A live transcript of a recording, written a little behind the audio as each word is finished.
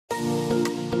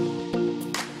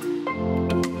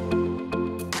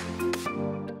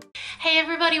Hey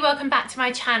everybody, welcome back to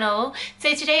my channel.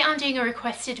 So today I'm doing a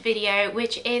requested video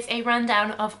which is a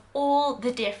rundown of all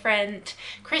the different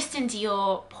Christian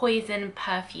Dior Poison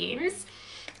perfumes.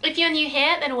 If you're new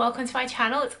here, then welcome to my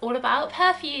channel. It's all about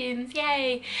perfumes,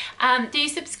 yay! Do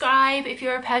subscribe if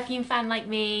you're a perfume fan like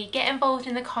me. Get involved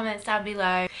in the comments down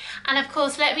below. And of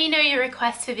course, let me know your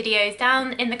requests for videos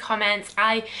down in the comments.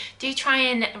 I do try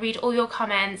and read all your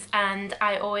comments and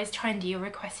I always try and do your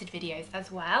requested videos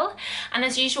as well. And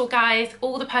as usual guys,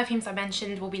 all the perfumes I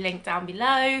mentioned will be linked down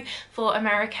below for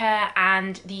America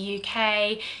and the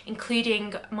UK,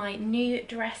 including my new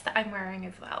dress that I'm wearing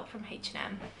as well from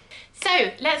H&M.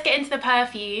 So let's get into the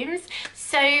perfumes.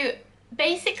 So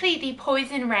basically the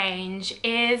Poison range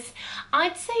is,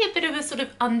 I'd say, a bit of a sort of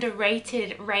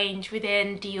underrated range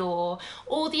within Dior.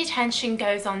 All the attention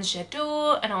goes on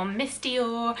J'adore and on Miss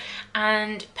Dior,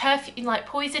 and perfume like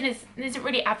Poison isn't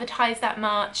really advertised that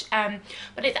much,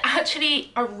 but it's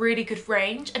actually a really good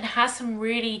range and has some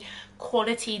really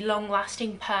quality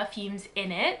long-lasting perfumes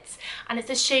in it, and it's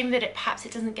a shame that perhaps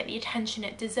it doesn't get the attention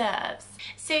it deserves.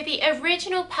 So the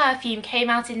original perfume came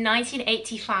out in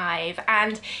 1985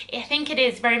 and I think it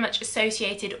is very much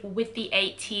associated with the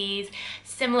 80s,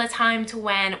 similar time to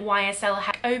when YSL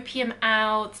had Opium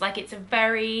out. Like, it's a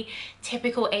very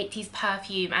typical 80s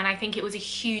perfume and I think it was a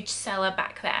huge seller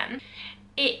back then.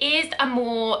 It is a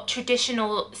more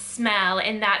traditional smell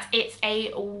in that it's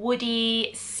a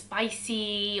woody,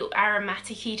 spicy,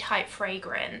 aromatic-y type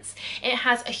fragrance. It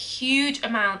has a huge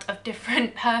amount of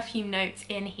different perfume notes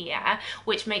in here,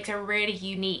 which makes a really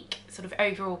unique sort of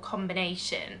overall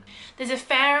combination. There's a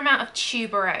fair amount of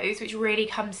tuberose, which really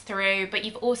comes through, but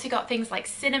you've also got things like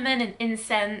cinnamon and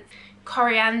incense,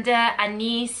 coriander,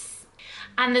 anise,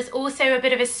 and there's also a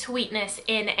bit of a sweetness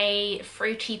in a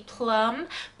fruity plum,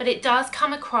 but it does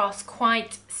come across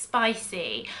quite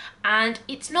spicy, and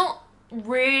it's not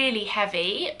really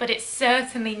heavy, but it's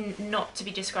certainly not to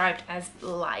be described as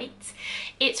light.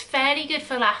 It's fairly good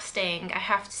for lasting, I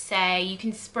have to say. You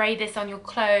can spray this on your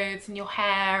clothes and your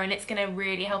hair and it's going to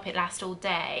really help it last all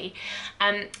day.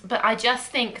 But I just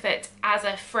think that as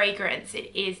a fragrance,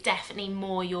 it is definitely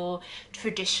more your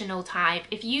traditional type.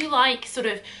 If you like sort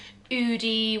of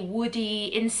oody,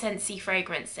 woody, incensey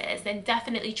fragrances, then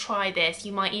definitely try this.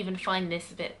 You might even find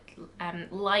this a bit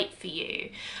light for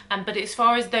you, but as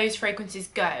far as those fragrances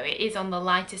go, it is on the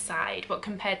lighter side, but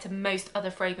compared to most other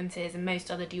fragrances and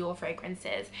most other Dior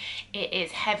fragrances, it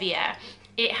is heavier.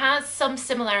 It has some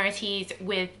similarities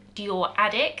with Dior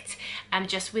Addict,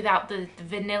 just without the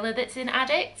vanilla that's in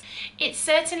Addict. It's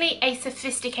certainly a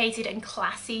sophisticated and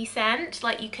classy scent.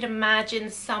 Like, you could imagine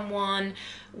someone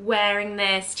wearing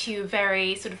this to a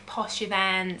very sort of posh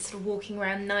event, sort of walking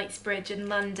around Knightsbridge in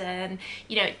London.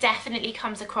 You know, it definitely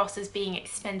comes across as being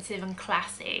expensive and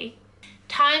classy.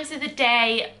 Times of the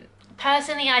day,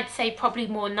 personally I'd say probably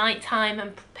more nighttime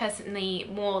and personally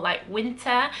more like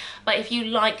winter, but if you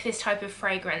like this type of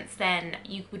fragrance then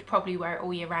you would probably wear it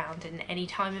all year round and any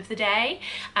time of the day,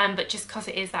 but just because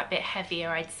it is that bit heavier,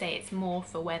 I'd say it's more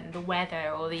for when the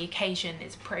weather or the occasion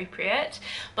is appropriate.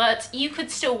 But you could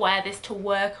still wear this to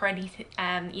work or anything,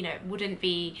 you know, it wouldn't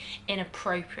be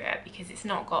inappropriate because it's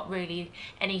not got really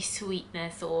any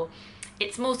sweetness, or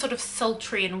it's more sort of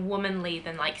sultry and womanly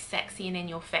than like sexy and in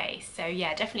your face. So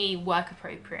yeah, definitely work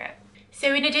appropriate.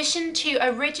 So in addition to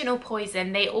original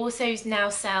Poison, they also now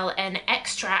sell an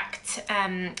extract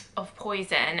of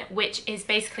Poison, which is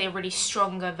basically a really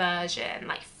stronger version,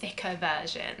 like thicker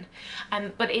version.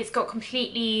 But it's got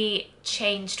completely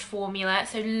changed formula.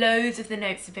 So loads of the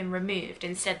notes have been removed.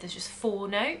 Instead, there's just 4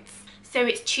 notes. So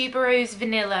it's tuberose,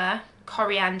 vanilla,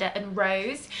 coriander and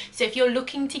rose. So if you're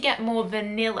looking to get more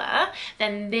vanilla,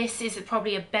 then this is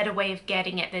probably a better way of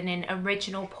getting it than in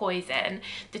original Poison.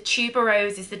 The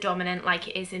tuberose is the dominant like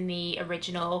it is in the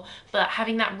original, but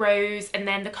having that rose and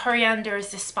then the coriander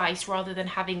is the spice rather than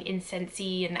having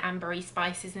incensey and ambery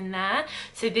spices in there.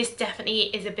 So this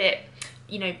definitely is a bit,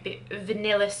 you know, bit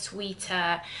vanilla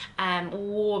sweeter,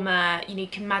 warmer. You know, you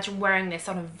can imagine wearing this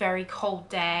on a very cold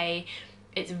day.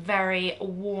 It's a very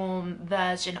warm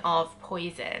version of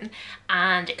Poison,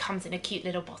 and it comes in a cute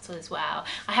little bottle as well.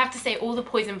 I have to say, all the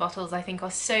Poison bottles I think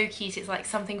are so cute. It's like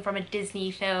something from a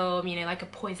Disney film, you know, like a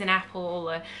poison apple,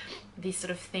 or these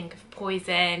sort of think of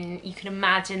poison. You can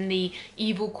imagine the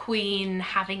evil queen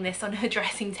having this on her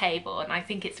dressing table, and I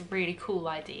think it's a really cool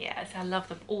idea. So I love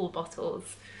all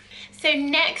bottles. So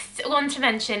next one to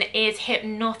mention is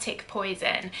Hypnotic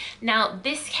Poison. Now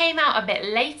this came out a bit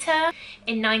later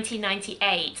in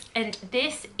 1998, and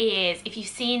this is, if you've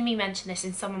seen me mention this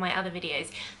in some of my other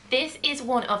videos, This is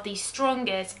one of the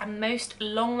strongest and most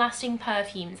long-lasting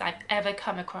perfumes I've ever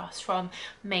come across from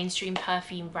mainstream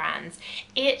perfume brands.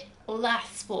 It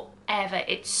lasts forever.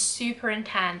 It's super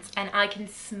intense, and I can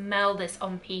smell this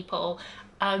on people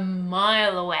a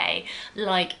mile away.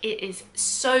 Like, it is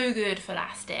so good for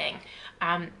lasting.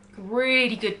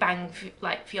 Really good bang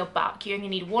for your buck. You only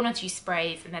need 1 or 2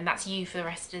 sprays and then that's you for the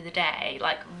rest of the day.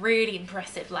 Like, really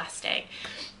impressive lasting.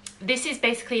 This is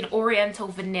basically an oriental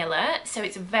vanilla, so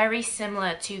it's very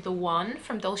similar to the one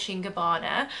from Dolce &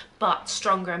 Gabbana, but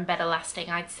stronger and better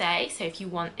lasting, I'd say. So if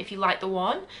you like the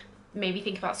one, maybe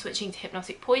think about switching to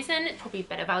Hypnotic Poison. It's probably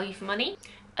better value for money.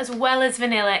 As well as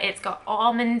vanilla, it's got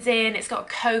almonds in, it's got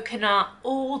coconut,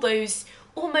 all those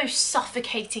almost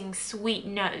suffocating sweet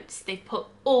notes they've put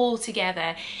all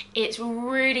together. It's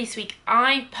really sweet.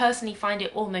 I personally find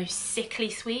it almost sickly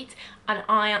sweet, and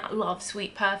I love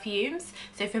sweet perfumes,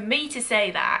 so for me to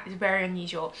say that is very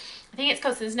unusual. I think it's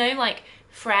because there's no like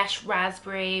fresh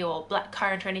raspberry or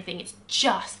blackcurrant or anything. It's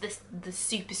just the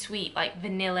super sweet, like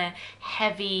vanilla,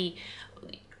 heavy,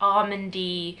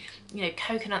 almondy, you know,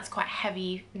 coconut's quite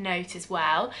heavy note as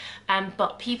well.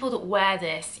 But people that wear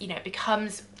this, you know, it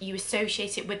becomes, you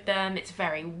associate it with them. It's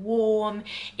very warm.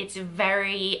 It's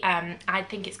very, I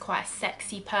think it's quite a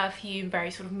sexy perfume, very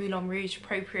sort of Moulin Rouge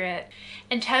appropriate.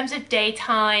 In terms of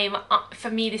daytime, for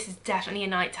me, this is definitely a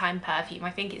nighttime perfume. I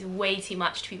think it's way too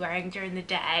much to be wearing during the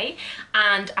day.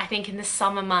 And I think in the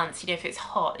summer months, you know, if it's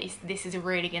hot, this is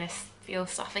really gonna feel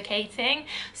suffocating.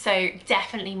 So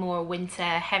definitely more winter,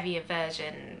 heavier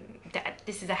version.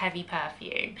 This is a heavy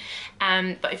perfume.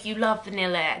 But if you love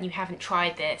vanilla and you haven't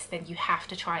tried this, then you have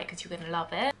to try it because you're gonna love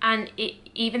it. And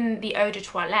even the eau de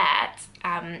toilette,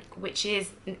 which is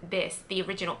this, the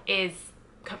original, is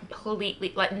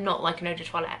completely like not like an eau de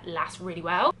toilette, lasts really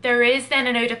well. There is then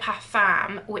an eau de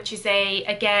parfum, which is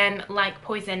again like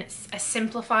Poison, a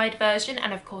simplified version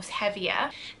and of course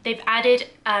heavier. They've added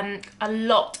a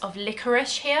lot of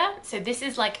licorice here, so this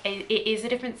is like it is a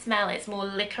different smell. It's more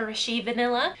licoricey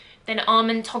vanilla, then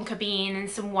almond tonka bean and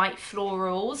some white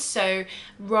florals. So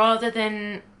rather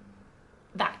than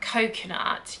that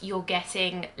coconut, you're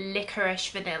getting licorice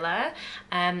vanilla,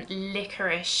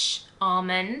 licorice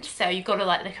almond. So you've got to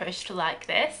like licorice to like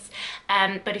this.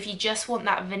 But if you just want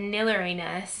that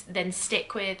vanilla-iness, then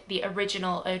stick with the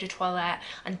original eau de toilette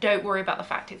and don't worry about the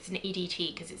fact it's an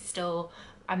EDT because it's still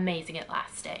amazing at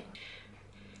lasting.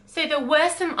 So there were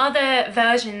some other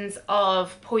versions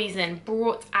of Poison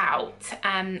brought out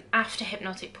after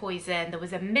Hypnotic Poison. There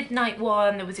was a midnight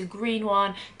one, there was a green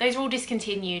one. Those are all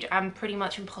discontinued and pretty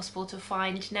much impossible to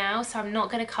find now, so I'm not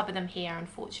going to cover them here,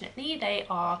 unfortunately. They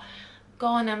are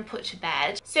gone and put to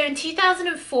bed. So in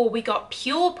 2004 we got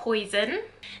Pure Poison.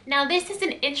 Now this is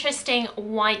an interesting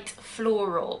white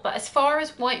floral, but as far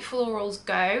as white florals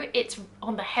go, it's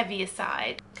on the heavier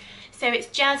side. So it's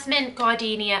jasmine,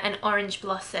 gardenia and orange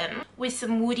blossom with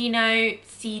some woody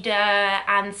notes, cedar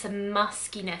and some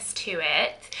muskiness to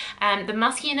it. The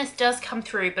muskiness does come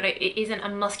through, but it isn't a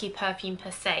musky perfume per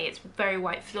se. It's very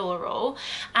white floral,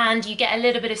 and you get a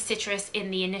little bit of citrus in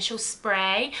the initial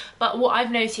spray. But what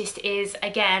I've noticed is,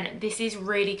 again, this is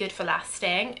really good for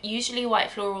lasting. Usually white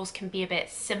florals can be a bit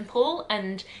simple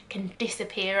and can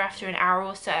disappear after an hour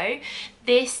or so.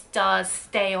 This does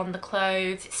stay on the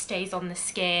clothes, it stays on the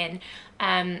skin.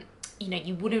 You know,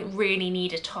 you wouldn't really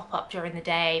need a top up during the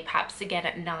day, perhaps again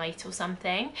at night or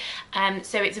something.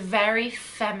 So it's very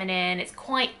feminine, it's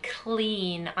quite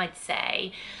clean, I'd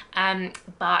say,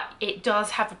 but it does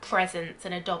have a presence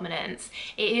and a dominance.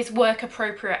 It is work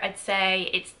appropriate, I'd say.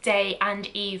 It's day and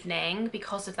evening.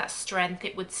 Because of that strength,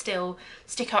 it would still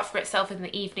stick up for itself in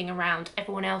the evening around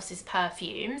everyone else's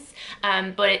perfumes,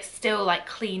 but it's still like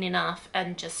clean enough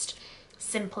and just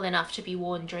simple enough to be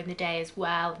worn during the day as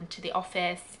well and to the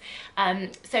office.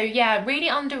 So yeah, really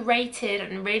underrated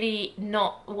and really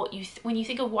not what you when you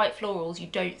think of white florals, you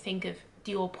don't think of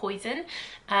Dior Poison.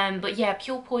 But yeah,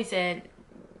 Pure Poison,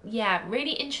 yeah,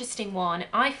 really interesting one.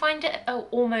 I find it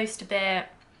almost a bit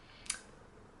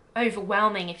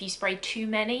overwhelming if you spray too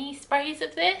many sprays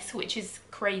of this, which is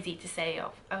crazy to say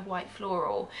of a white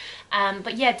floral.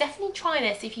 But yeah, definitely try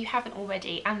this if you haven't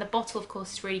already. And the bottle, of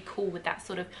course, is really cool with that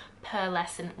sort of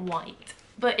pearlescent white.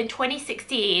 But in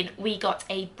 2016 we got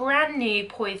a brand new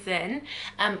Poison,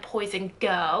 Poison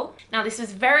Girl. Now this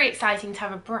was very exciting to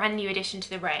have a brand new addition to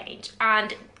the range,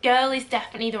 and Girl is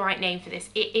definitely the right name for this.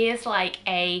 It is like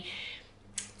a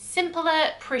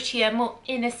simpler, prettier, more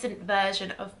innocent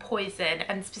version of Poison,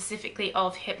 and specifically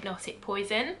of Hypnotic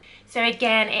Poison. So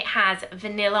again, it has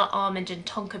vanilla, almond and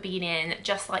tonka bean in,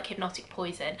 just like Hypnotic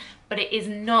Poison, but it is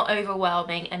not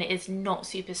overwhelming and it is not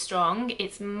super strong.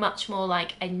 It's much more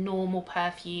like a normal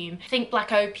perfume. Think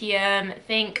Black Opium,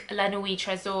 think La Nuit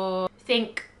Trésor,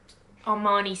 think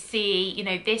Armani C. You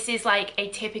know, this is like a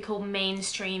typical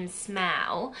mainstream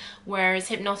smell, whereas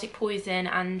Hypnotic Poison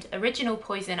and Original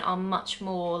Poison are much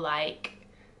more like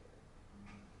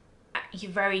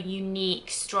very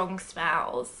unique, strong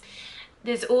smells.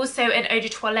 There's also an eau de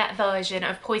toilette version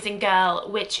of Poison Girl,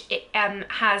 which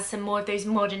has some more of those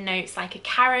modern notes, like a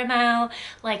caramel,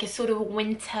 like a sort of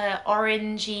winter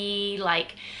orangey,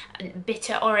 like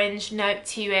bitter orange note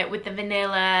to it with the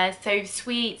vanilla. So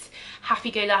sweet,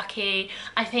 happy-go-lucky.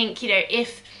 I think, you know,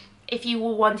 if you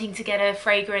were wanting to get a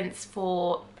fragrance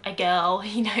for a girl,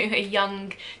 you know, a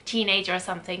young teenager or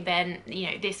something, then, you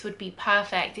know, this would be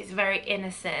perfect. It's very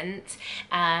innocent.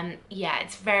 Yeah,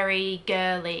 it's very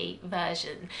girly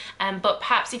version. But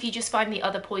perhaps if you just find the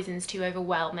other poisons too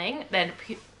overwhelming, then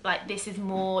like this is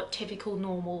more typical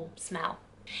normal smell.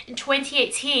 In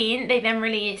 2018, they then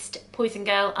released Poison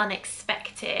Girl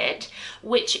Unexpected,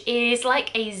 which is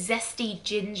like a zesty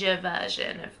ginger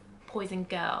version of Poison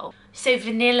Girl. So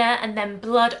vanilla and then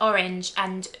blood orange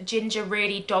and ginger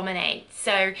really dominate.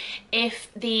 So if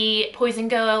the Poison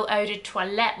Girl Eau de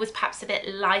Toilette was perhaps a bit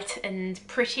light and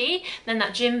pretty, then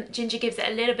that ginger gives it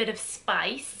a little bit of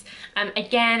spice.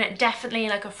 Again, definitely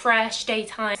like a fresh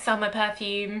daytime summer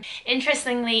perfume.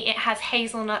 Interestingly, it has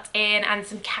hazelnut in and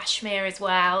some cashmere as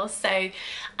well. So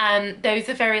those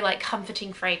are very like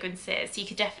comforting fragrances. So you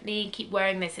could definitely keep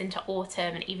wearing this into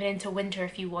autumn and even into winter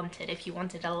if you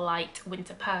wanted a light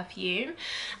winter perfume.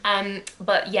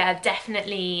 But yeah,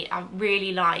 definitely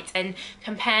really light. And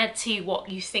compared to what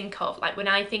you think of, like when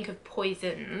I think of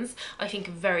poisons, I think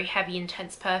of very heavy,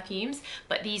 intense perfumes.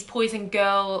 But these Poison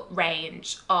Girl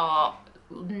range are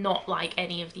not like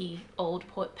any of the old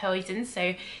poisons,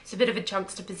 so it's a bit of a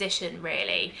juxtaposition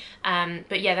really.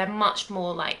 But yeah, they're much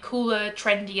more like cooler,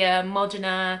 trendier,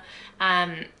 moderner,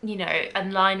 you know,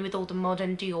 in line with all the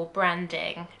modern Dior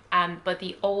branding. But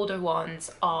the older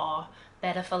ones are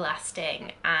better for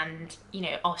lasting and, you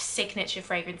know, are signature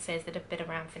fragrances that have been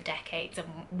around for decades and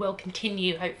will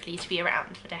continue hopefully to be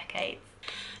around for decades.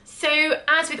 So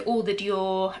as with all the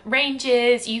Dior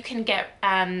ranges, you can get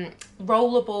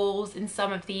rollables in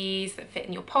some of these that fit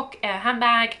in your pocket,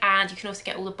 handbag, and you can also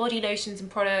get all the body lotions and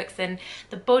products. And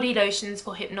the body lotions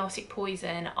for Hypnotic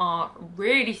Poison are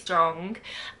really strong,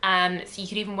 so you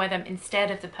could even wear them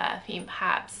instead of the perfume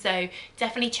perhaps. So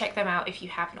definitely check them out if you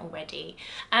haven't already.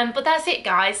 But that's it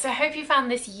guys, so I hope you found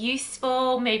this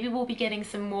useful. Maybe we'll be getting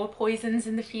some more poisons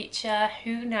in the future,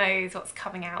 who knows what's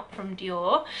coming out from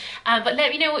Dior. But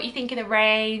let me know what you think of the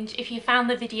range. If you found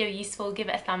the video useful, give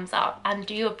it a thumbs up, and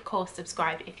do of course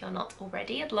subscribe if you're not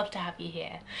already. I'd love to have you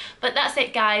here. But that's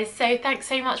it guys, so thanks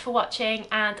so much for watching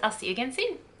and I'll see you again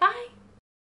soon. Bye.